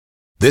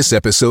This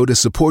episode is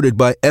supported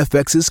by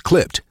FX's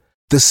Clipped,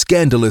 the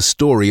scandalous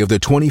story of the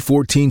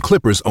 2014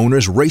 Clippers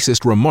owner's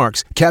racist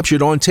remarks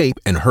captured on tape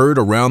and heard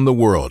around the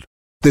world.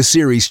 The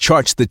series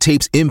charts the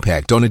tape's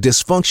impact on a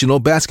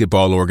dysfunctional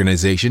basketball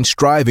organization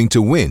striving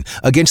to win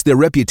against their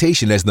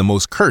reputation as the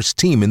most cursed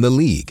team in the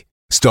league.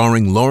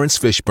 Starring Lawrence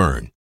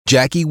Fishburne,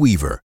 Jackie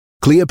Weaver,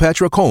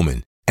 Cleopatra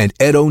Coleman, and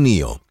Ed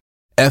O'Neill.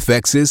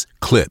 FX's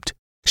Clipped,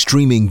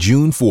 streaming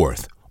June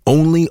 4th,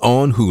 only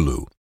on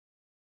Hulu.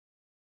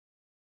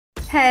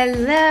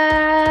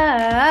 Hello,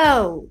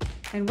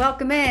 and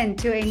welcome in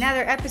to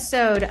another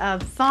episode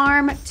of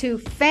Farm to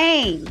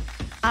Fame.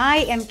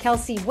 I am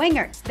Kelsey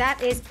Wingert.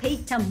 That is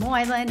Peter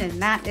Moylan,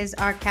 and that is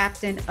our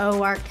captain,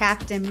 our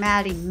captain,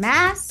 Maddie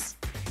Mass.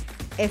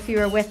 If you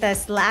were with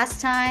us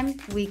last time,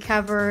 we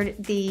covered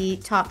the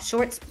top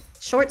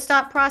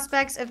shortstop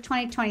prospects of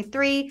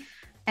 2023,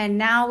 and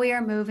now we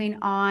are moving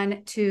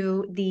on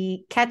to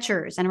the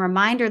catchers. And a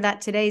reminder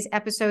that today's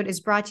episode is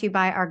brought to you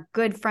by our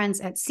good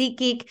friends at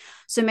SeatGeek.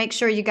 So make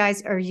sure you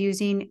guys are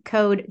using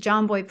code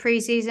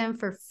JohnBoyPreseason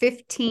for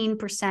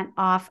 15%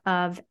 off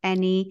of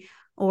any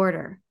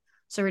order.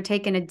 So we're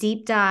taking a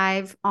deep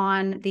dive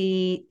on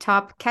the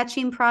top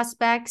catching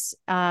prospects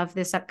of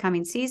this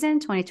upcoming season,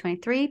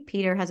 2023.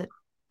 Peter has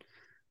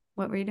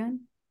what were you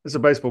doing? It's a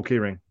baseball key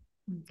ring.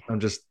 Okay.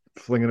 I'm just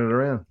flinging it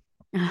around.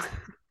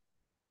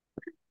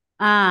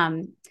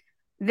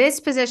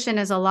 This position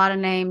is a lot of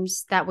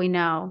names that we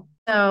know.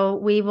 So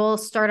we will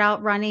start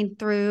out running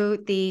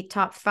through the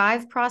top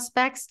 5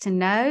 prospects to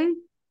know.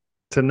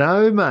 To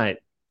know, mate.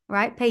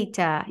 Right,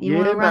 Peter? You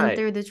want to run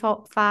through the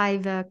top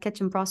 5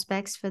 catching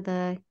prospects for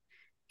the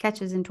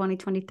catches in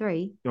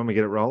 2023? You want me to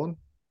get it rolling?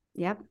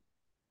 Yep.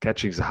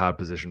 Catching's a hard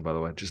position, by the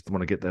way. Just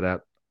want to get that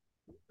out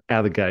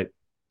of the gate.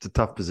 It's a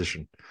tough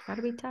position.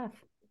 Gotta be tough.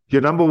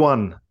 Your number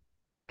 1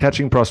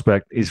 catching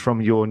prospect is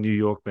from your New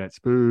York Mets.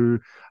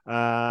 Boo.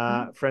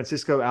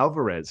 Francisco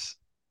Alvarez,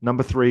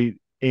 number 3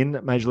 in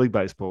Major League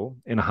Baseball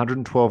in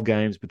 112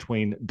 games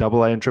between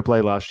AA and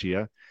AAA last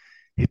year.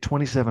 Hit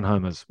 27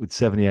 homers with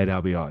 78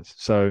 RBIs.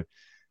 So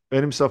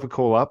earned himself a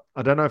call-up.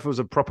 I don't know if it was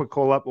a proper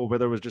call-up or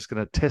whether it was just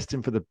going to test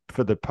him for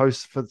the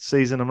post for the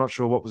season. I'm not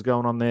sure what was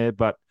going on there,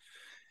 but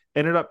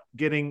ended up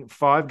getting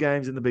 5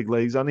 games in the big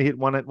leagues. Only hit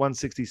one at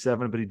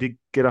 167, but he did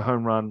get a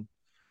home run.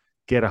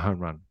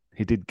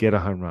 He did get a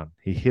home run.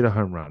 He hit a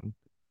home run.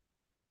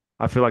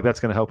 I feel like that's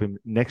going to help him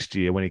next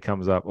year when he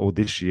comes up, or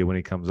this year when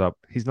he comes up.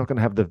 He's not going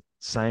to have the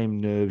same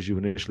nerves you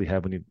initially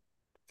have when you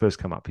first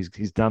come up.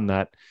 He's done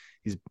that.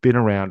 He's been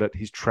around it.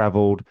 He's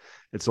traveled.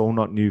 It's all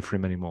not new for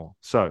him anymore.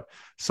 So,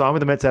 signed with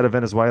the Mets out of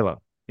Venezuela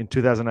in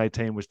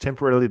 2018, was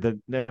temporarily the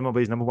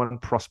MLB's number 1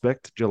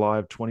 prospect, July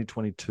of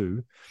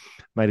 2022.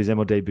 Made his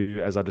MLB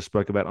debut, as I just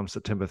spoke about, on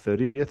September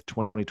 30th,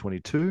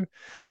 2022.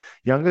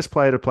 Youngest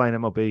player to play in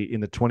MLB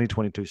in the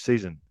 2022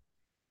 season.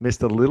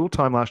 Missed a little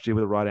time last year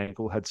with a right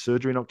ankle, had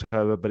surgery in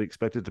October, but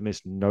expected to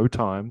miss no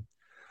time.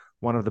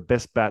 One of the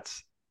best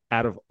bats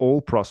out of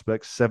all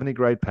prospects, 70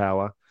 grade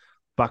power.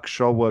 Buck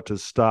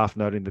Showalter's staff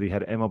noting that he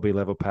had MLB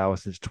level power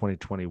since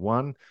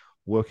 2021,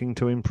 working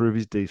to improve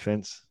his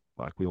defense,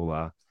 like we all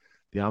are.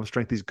 The arm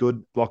strength is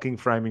good. Blocking,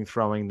 framing,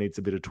 throwing needs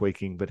a bit of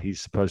tweaking, but he's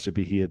supposed to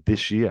be here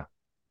this year.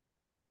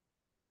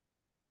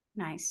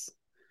 Nice.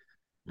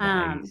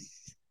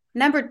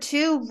 Number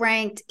 2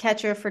 ranked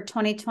catcher for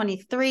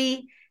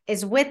 2023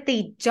 is with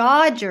the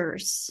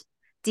Dodgers,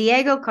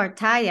 Diego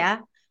Cartaya.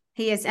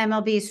 He is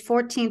MLB's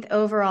 14th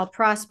overall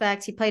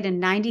prospect. He played in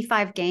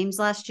 95 games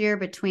last year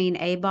between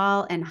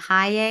A-ball and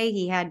high A.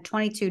 He had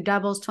 22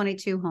 doubles,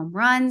 22 home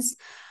runs,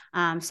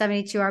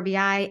 72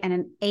 RBI, and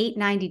an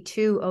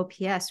 892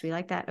 OPS. We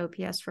like that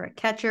OPS for a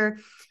catcher.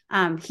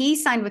 He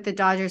signed with the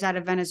Dodgers out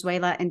of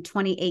Venezuela in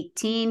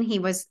 2018. He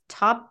was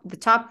the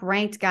top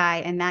ranked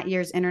guy in that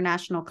year's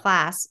international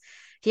class.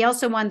 He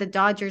also won the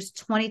Dodgers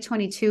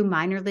 2022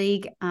 minor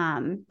league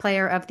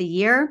player of the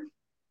year.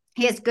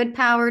 He has good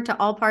power to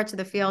all parts of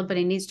the field, but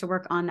he needs to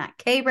work on that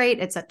K rate.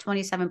 It's at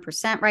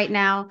 27% right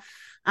now.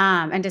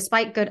 And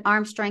despite good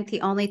arm strength,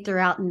 he only threw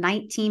out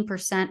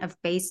 19% of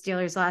base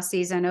stealers last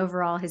season.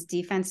 Overall, his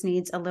defense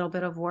needs a little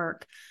bit of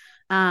work.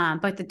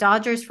 But the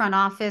Dodgers front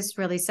office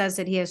really says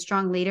that he has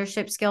strong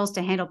leadership skills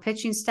to handle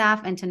pitching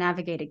staff and to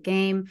navigate a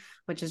game,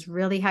 which is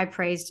really high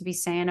praise to be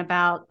saying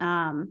about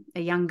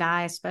a young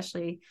guy,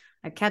 especially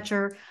a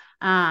catcher.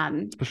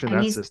 Especially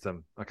in that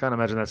system. I can't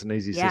imagine that's an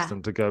easy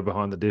system to go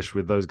behind the dish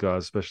with those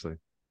guys, especially.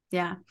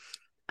 Yeah.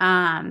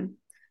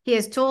 He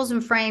has tools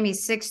and frame.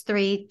 He's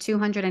 6'3",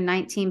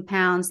 219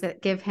 pounds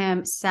that give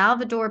him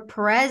Salvador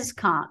Perez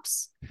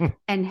comps.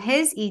 And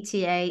his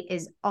ETA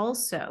is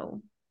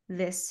also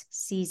this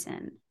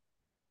season.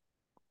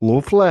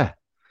 Lovely.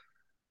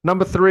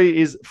 Number 3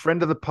 is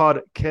friend of the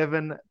pod,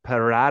 Kevin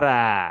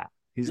Parada.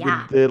 He's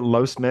with the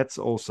Los Mets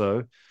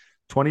also.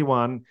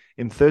 21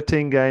 in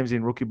 13 games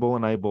in rookie ball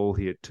and A ball.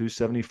 He hit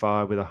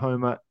 275 with a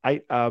homer,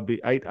 8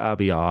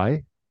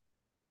 RBI,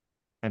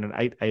 and an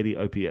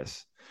 880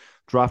 OPS.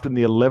 Drafted in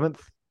the 11th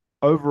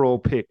overall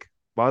pick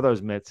by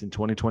those Mets in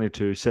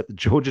 2022, set the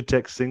Georgia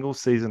Tech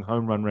single-season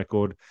home run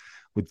record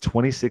with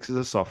 26 as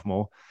a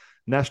sophomore.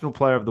 National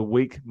Player of the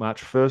Week,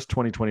 March 1st,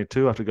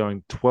 2022, after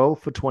going 12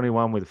 for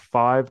 21 with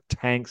 5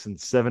 tanks and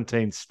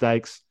 17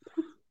 stakes.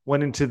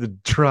 Went into the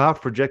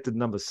draft projected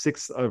number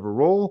 6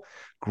 overall.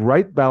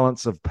 Great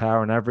balance of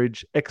power and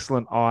average.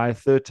 Excellent eye.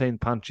 13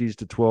 punches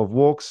to 12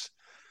 walks.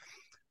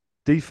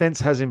 Defense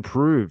has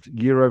improved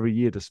year over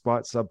year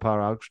despite subpar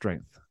arc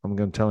strength. I'm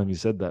going to tell him you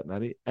said that,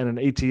 Matty. And an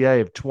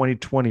ETA of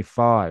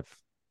 2025.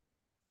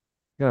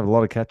 You're going to have a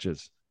lot of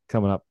catches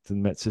coming up to the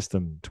Met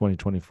system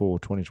 2024,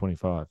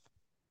 2025.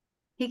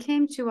 He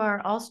came to our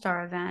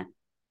All-Star event.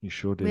 You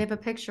sure did. We have a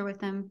picture with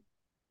him.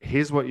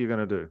 Here's what you're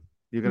going to do.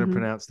 You're going to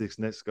pronounce this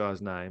next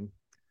guy's name.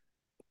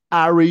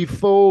 Ari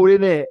Ford,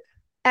 innit?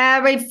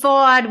 Ari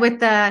Ford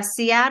with the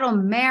Seattle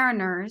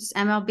Mariners,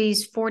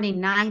 MLB's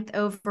 49th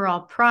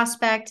overall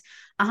prospect,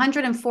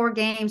 104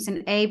 games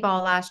in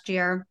A-ball last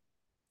year.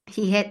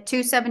 He hit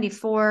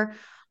 274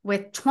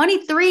 with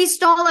 23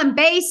 stolen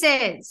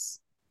bases.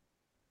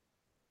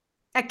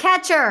 A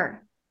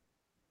catcher.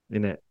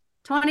 Innit?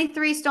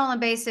 23 stolen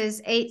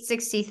bases,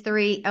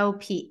 863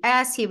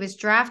 OPS. He was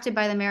drafted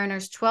by the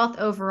Mariners 12th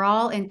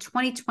overall in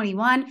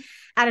 2021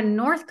 at a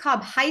North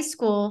Cobb High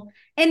School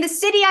in the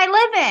city I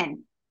live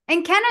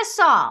in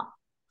Kennesaw.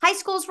 High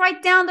school's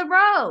right down the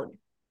road.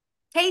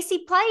 Casey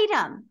played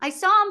him. I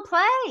saw him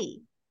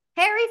play.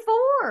 Harry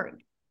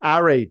Ford.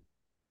 Ari.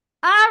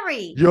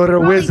 You're a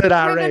wizard,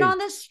 Ari. Driven on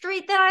the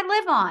street that I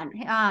live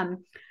on.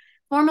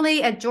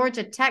 Formerly a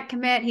Georgia Tech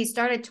commit. He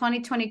started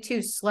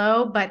 2022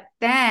 slow, but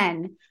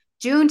then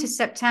June to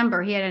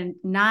September, he had a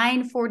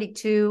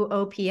 942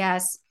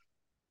 OPS.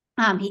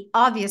 He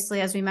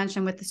obviously, as we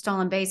mentioned with the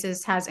stolen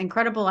bases, has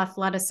incredible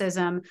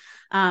athleticism.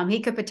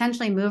 He could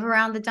potentially move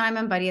around the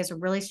diamond, but he has a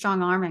really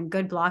strong arm and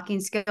good blocking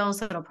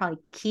skills that'll probably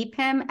keep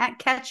him at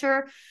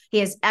catcher. He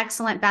has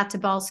excellent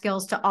bat-to-ball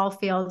skills to all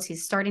fields.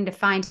 He's starting to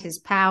find his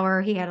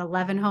power. He had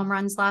 11 home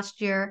runs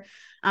last year.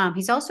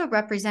 He's also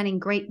representing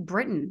Great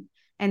Britain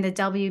in the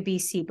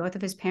WBC. Both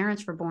of his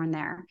parents were born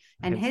there.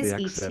 And his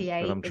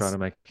ETA I'm trying to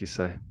make you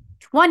say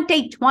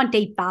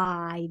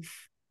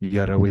 2025.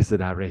 You're a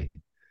wizard, Harry.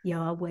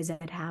 You're a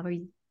wizard,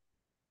 Harry.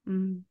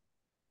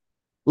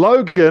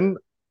 Logan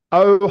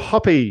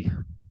O'Hoppy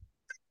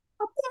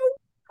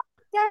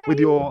with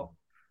your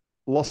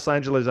Los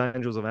Angeles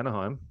Angels of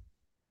Anaheim.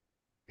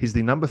 He's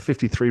the number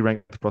 53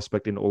 ranked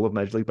prospect in all of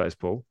Major League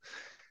Baseball,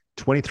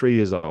 23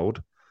 years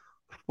old,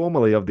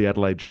 formerly of the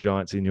Adelaide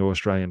Giants in your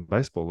Australian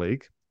Baseball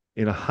League.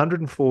 In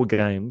 104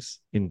 games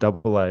in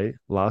AA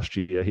last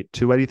year, hit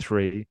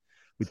 283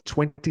 with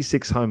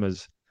 26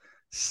 homers,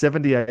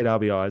 78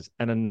 RBIs,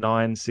 and a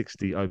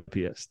 960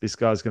 OPS. This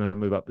guy's going to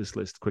move up this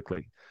list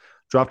quickly.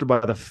 Drafted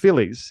by the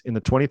Phillies in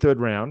the 23rd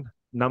round,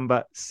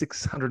 number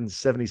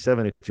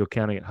 677 if you're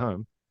counting at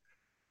home.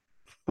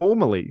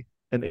 Formerly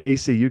an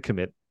ECU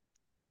commit.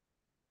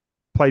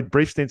 Played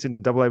brief stints in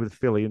AA with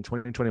Philly in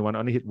 2021,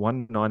 only hit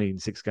 190 in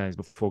 6 games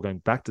before going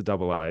back to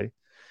AA.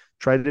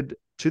 Traded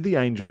to the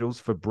Angels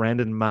for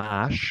Brandon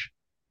Marsh.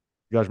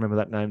 You guys remember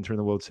that name during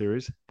the World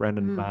Series?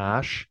 Brandon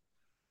Marsh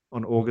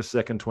on August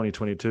 2nd,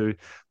 2022.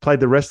 Played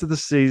the rest of the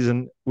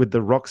season with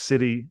the Rocket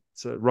City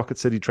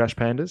Trash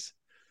Pandas.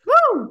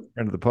 Woo!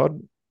 Friend of the pod.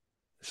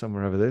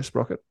 Somewhere over there,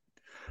 Sprocket.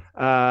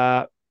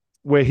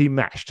 Where he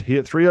mashed. He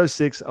hit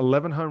 306,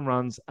 11 home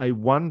runs, a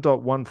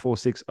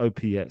 1.146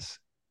 OPS.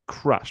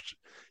 Crushed.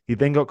 He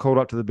then got called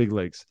up to the big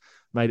leagues.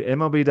 Made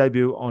MLB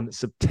debut on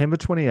September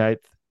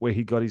 28th, where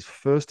he got his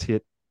first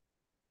hit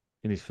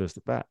in his first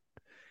at bat.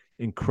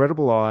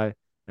 Incredible eye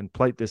and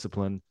plate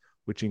discipline,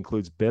 which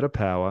includes better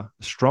power,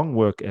 strong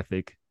work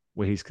ethic,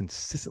 where he's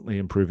consistently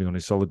improving on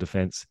his solid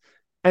defense.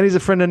 And he's a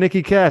friend of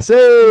Nicky Cass.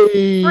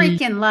 Hey!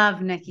 Freaking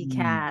love Nicky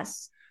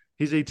Cass.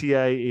 His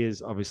ETA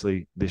is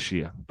obviously this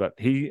year, but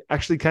he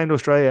actually came to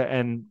Australia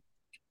and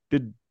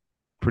did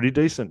pretty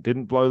decent.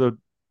 Didn't blow the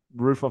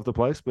roof off the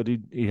place, but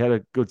he had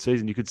a good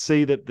season. You could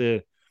see that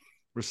the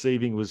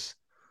receiving was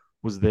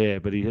there,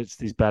 but he hits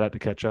his bat out to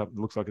catch up. It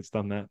looks like it's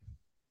done that.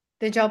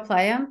 Did y'all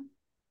play him?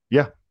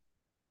 Yeah.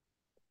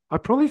 I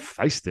probably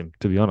faced him,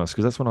 to be honest,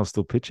 because that's when I was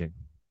still pitching.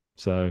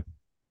 So.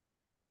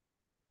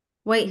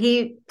 Wait,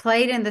 he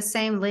played in the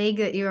same league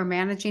that you were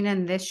managing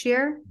in this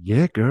year?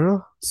 Yeah,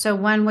 girl. So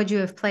when would you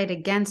have played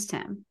against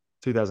him?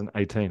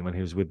 2018, when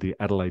he was with the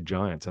Adelaide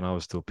Giants and I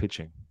was still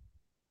pitching.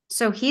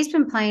 So he's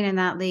been playing in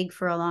that league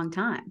for a long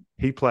time.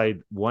 He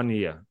played 1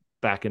 year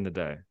back in the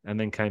day and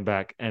then came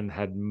back and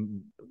had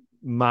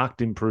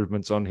marked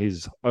improvements on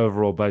his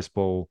overall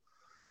baseball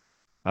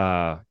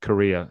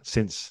career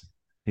since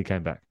he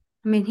came back.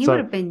 I mean, he would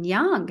have been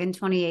young in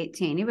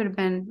 2018. He would have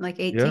been like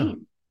 18. Yeah,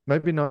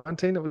 maybe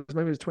 19. Maybe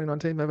it was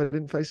 2019. Maybe I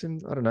didn't face him.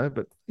 I don't know.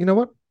 But you know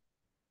what?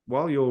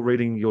 While you're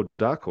reading your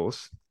dark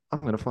horse, I'm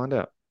going to find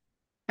out.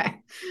 Okay.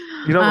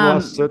 You know what the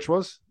last search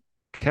was?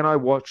 Can I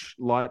watch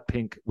light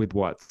pink with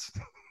whites?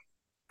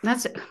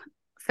 That's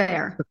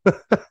fair.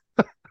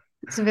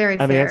 It's very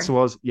fair. And the answer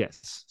was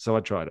yes. So I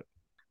tried it.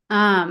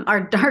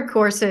 Our dark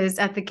horses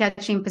at the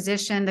catching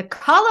position, the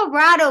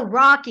Colorado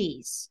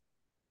Rockies.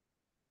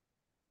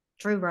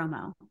 Drew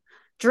Romo.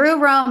 Drew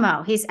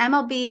Romo, he's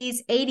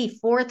MLB's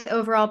 84th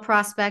overall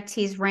prospect.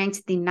 He's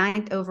ranked the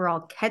 9th overall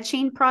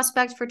catching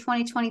prospect for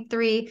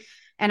 2023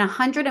 and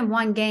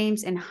 101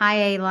 games in high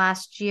A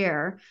last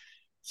year.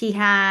 He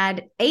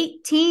had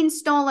 18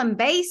 stolen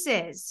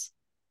bases.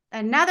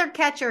 Another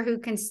catcher who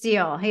can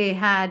steal. He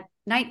had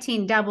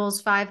 19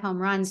 doubles, 5 home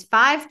runs,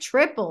 5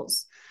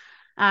 triples,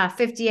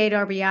 58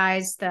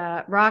 RBIs.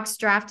 The Rocks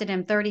drafted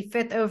him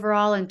 35th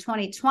overall in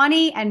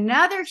 2020.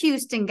 Another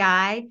Houston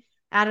guy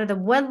out of the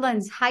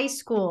Woodlands High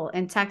School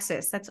in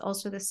Texas. That's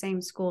also the same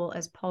school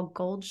as Paul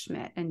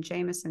Goldschmidt and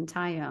Jamison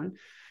Tyone.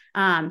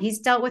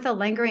 He's dealt with a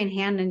lingering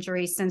hand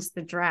injury since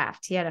the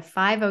draft. He had a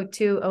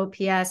 502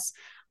 OPS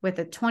with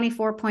a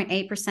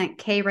 24.8%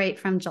 K rate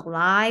from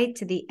July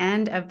to the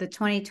end of the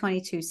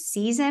 2022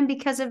 season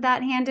because of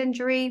that hand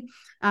injury.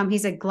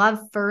 He's a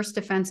glove-first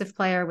defensive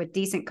player with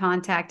decent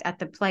contact at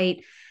the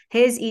plate.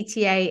 His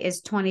ETA is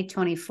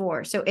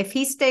 2024. So if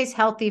he stays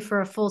healthy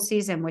for a full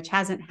season, which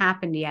hasn't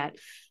happened yet,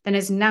 then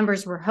his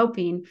numbers, we're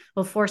hoping,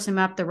 will force him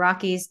up the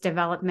Rockies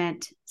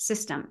development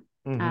system.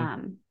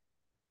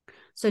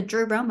 So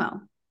Drew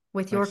Romo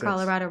with your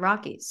Colorado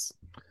Rockies.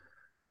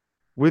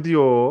 With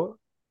your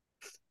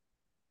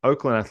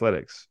Oakland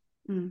Athletics,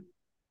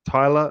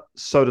 Tyler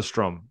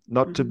Soderstrom,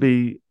 not to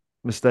be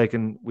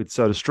mistaken with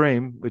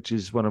SodaStream, which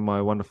is one of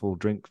my wonderful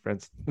drink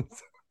friends.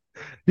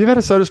 You've had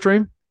a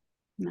SodaStream?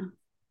 No.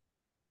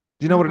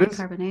 Do you know what it is?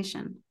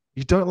 Carbonation.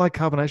 You don't like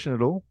carbonation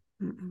at all?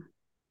 Mm-mm.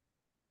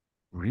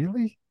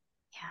 Really?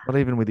 Yeah. Not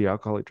even with the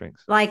alcoholic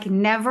drinks? Like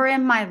never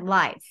in my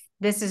life.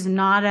 This is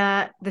not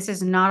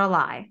a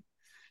lie.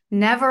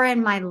 Never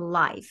in my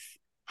life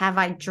have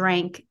I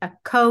drank a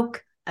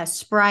Coke, a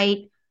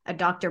Sprite, a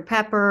Dr.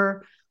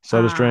 Pepper,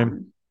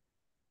 SodaStream.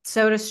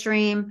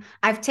 SodaStream.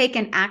 I've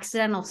taken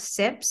accidental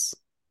sips.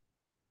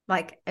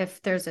 Like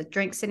if there's a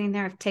drink sitting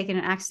there, I've taken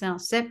an accidental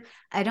sip.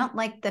 I don't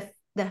like the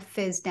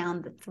fizz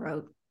down the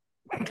throat.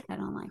 I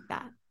don't like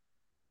that.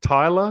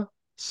 Tyler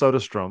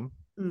Soderstrom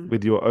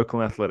with your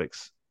Oakland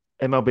Athletics,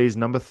 MLB's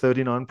number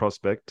 39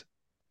 prospect.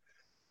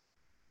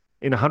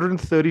 In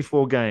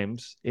 134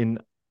 games in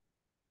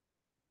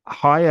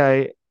high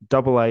A,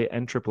 double A,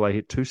 and triple A,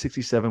 hit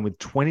 267 with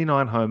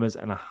 29 homers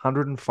and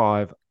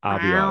 105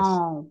 RBIs.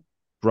 Wow.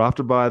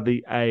 Drafted by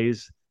the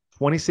A's,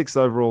 26th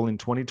overall in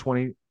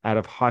 2020 out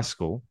of high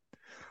school.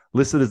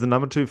 Listed as the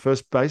number 2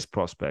 first base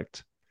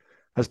prospect.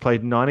 Has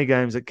played 90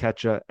 games at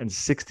catcher and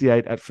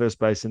 68 at first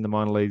base in the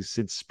minor leagues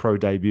since pro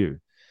debut.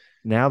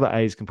 Now the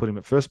A's can put him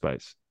at first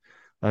base.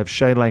 They have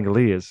Shane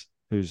Langoliers,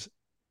 who's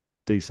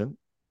decent.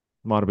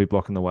 Might be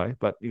blocking the way,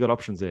 but you got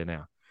options there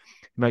now.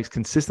 He makes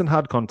consistent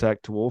hard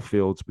contact to all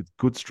fields with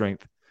good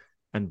strength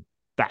and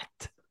bat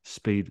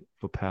speed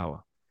for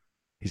power.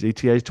 His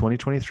ETA is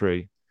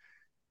 2023.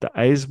 The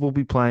A's will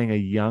be playing a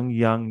young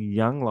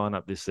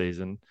lineup this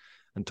season,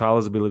 and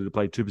Tyler's ability to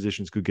play 2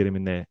 positions could get him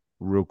in there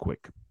real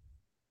quick.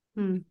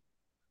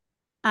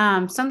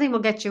 Something we'll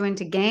get you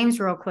into games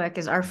real quick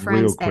is our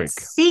friends at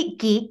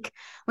SeatGeek.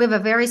 We have a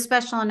very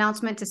special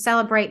announcement to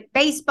celebrate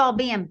baseball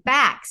being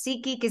back.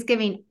 SeatGeek is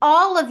giving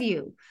all of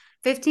you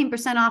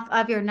 15% off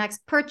of your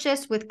next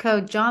purchase with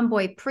code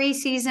JohnBoy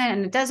Preseason.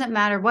 And it doesn't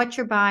matter what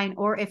you're buying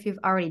or if you've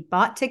already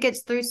bought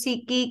tickets through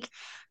SeatGeek.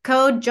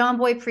 Code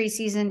JohnBoy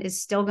Preseason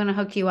is still going to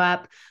hook you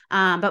up.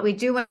 But we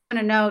do want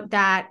to note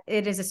that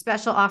it is a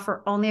special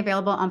offer only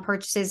available on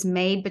purchases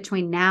made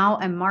between now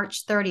and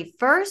March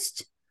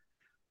 31st.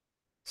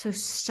 So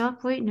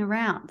stop waiting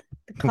around.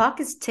 The clock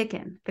is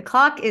ticking. The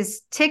clock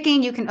is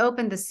ticking. You can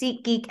open the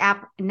SeatGeek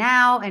app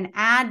now and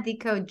add the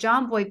code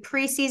JohnBoy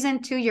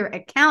Preseason to your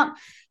account.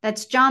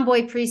 That's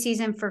JohnBoy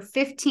Preseason for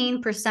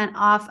 15%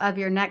 off of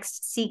your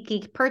next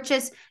SeatGeek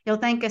purchase. You'll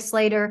thank us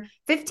later.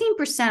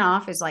 15%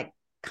 off is like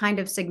kind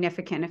of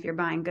significant if you're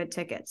buying good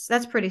tickets.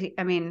 That's pretty,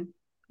 I mean,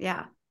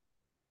 yeah.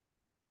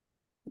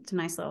 It's a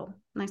nice little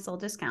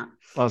discount.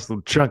 Nice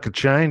little chunk of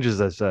change, as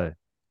they say.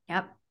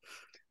 Yep.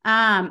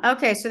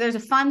 Okay, so there's a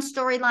fun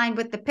storyline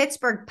with the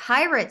Pittsburgh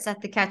Pirates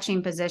at the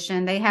catching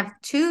position. They have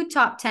 2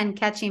 top 10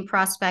 catching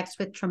prospects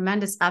with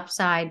tremendous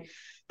upside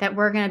that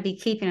we're going to be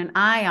keeping an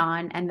eye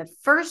on. And the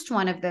first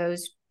one of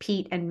those,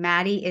 Pete and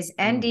Maddie, is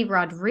Endy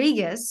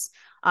Rodriguez,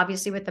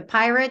 obviously with the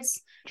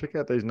Pirates. Check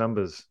out these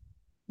numbers.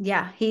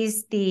 Yeah,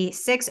 he's the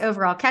 6th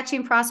overall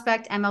catching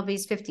prospect,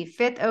 MLB's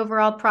 55th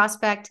overall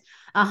prospect,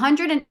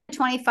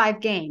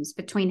 125 games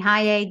between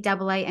high A,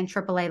 double A, and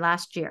triple A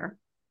last year.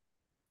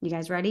 You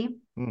guys ready?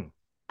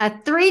 A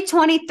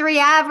 323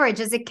 average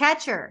as a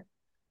catcher,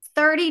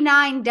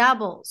 39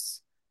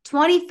 doubles,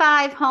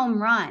 25 home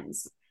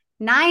runs,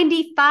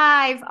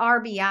 95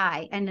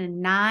 RBI, and a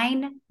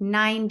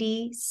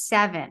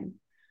 997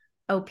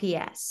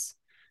 OPS.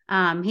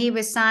 He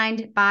was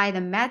signed by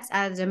the Mets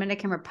out of the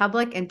Dominican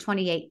Republic in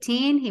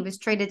 2018. He was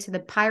traded to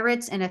the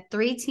Pirates in a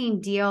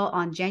 3-team deal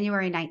on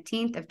January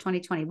 19th of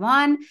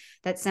 2021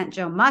 that sent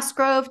Joe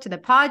Musgrove to the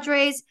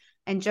Padres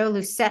and Joe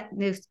Lucchesi?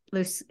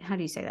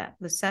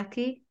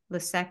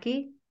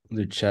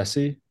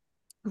 Lucchesi?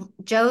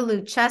 Joe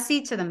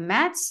Lucchesi to the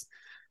Mets.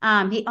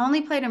 He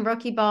only played in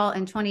rookie ball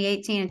in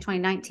 2018 and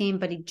 2019,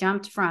 but he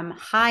jumped from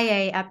high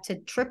A up to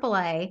triple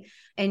A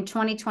in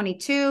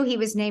 2022. He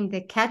was named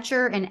the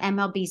catcher in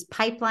MLB's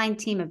Pipeline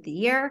Team of the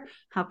Year.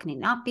 How can he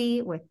not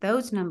be with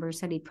those numbers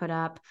that he put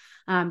up?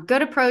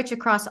 Good approach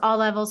across all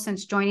levels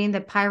since joining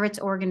the Pirates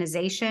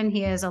organization.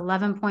 He has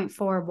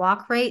 11.4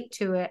 walk rate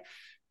to a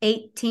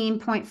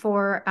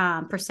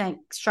 18.4%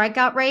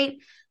 strikeout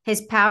rate.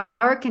 His power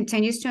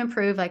continues to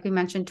improve. Like we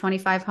mentioned,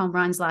 25 home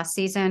runs last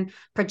season,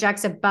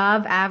 projects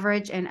above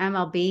average in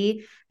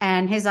MLB.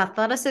 And his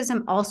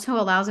athleticism also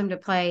allows him to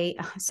play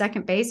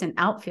second base and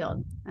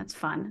outfield. That's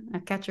fun. A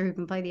catcher who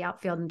can play the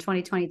outfield in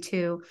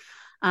 2022.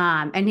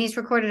 And he's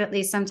recorded at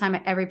least sometime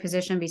at every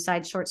position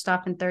besides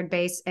shortstop and third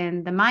base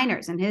in the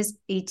minors. And his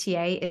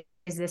ETA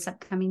is this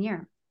upcoming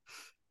year.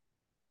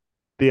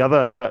 The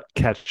other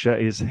catcher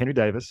is Henry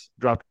Davis,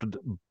 drafted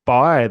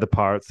by the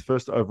Pirates,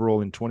 first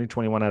overall in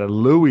 2021 out of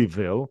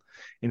Louisville,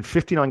 in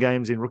 59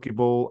 games in rookie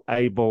ball,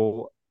 A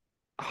ball,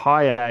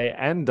 high A,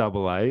 and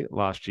double A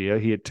last year.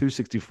 He had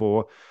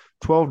 264,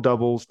 12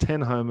 doubles,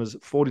 10 homers,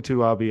 42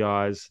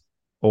 RBIs,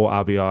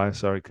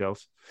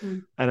 Kels,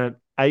 and an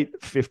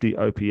 850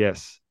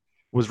 OPS.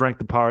 Was ranked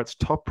the Pirates'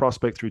 top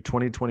prospect through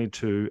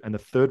 2022 and the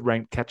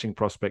third-ranked catching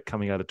prospect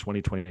coming out of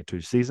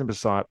 2022 season,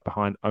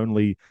 behind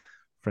only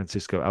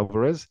Francisco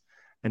Alvarez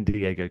and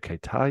Diego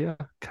Cartaya.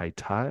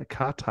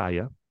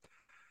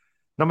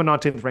 Number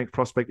 19th ranked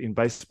prospect in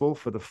baseball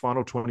for the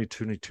final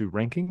 2022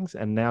 rankings,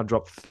 and now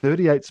dropped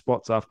 38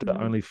 spots after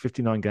only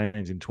 59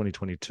 games in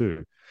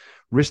 2022.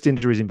 Wrist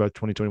injuries in both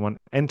 2021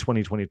 and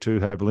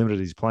 2022 have limited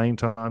his playing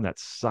time. That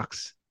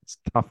sucks. It's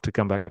tough to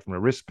come back from a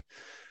wrist.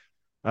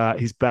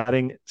 His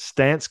batting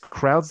stance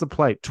crowds the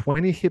plate.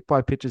 20 hit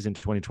by pitches in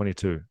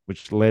 2022,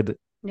 which led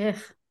to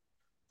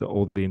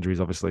all the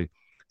injuries, obviously.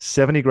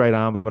 70 great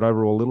arm, but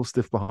overall a little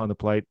stiff behind the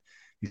plate.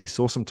 He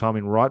saw some time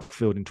in right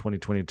field in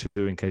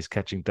 2022 in case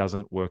catching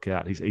doesn't work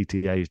out. His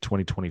ETA is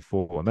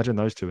 2024. Imagine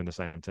those two in the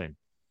same team.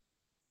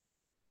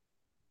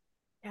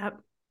 Yep.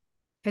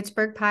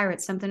 Pittsburgh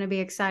Pirates, something to be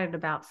excited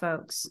about,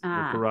 folks.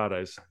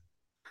 Parados.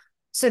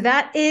 So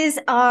that is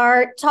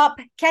our top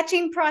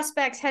catching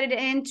prospects headed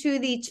into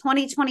the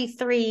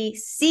 2023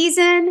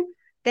 season.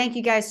 Thank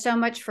you guys so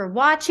much for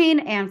watching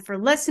and for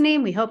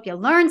listening. We hope you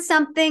learned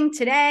something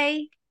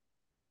today.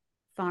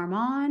 Farm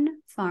on,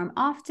 farm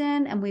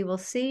often, and we will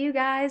see you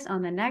guys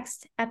on the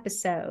next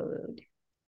episode.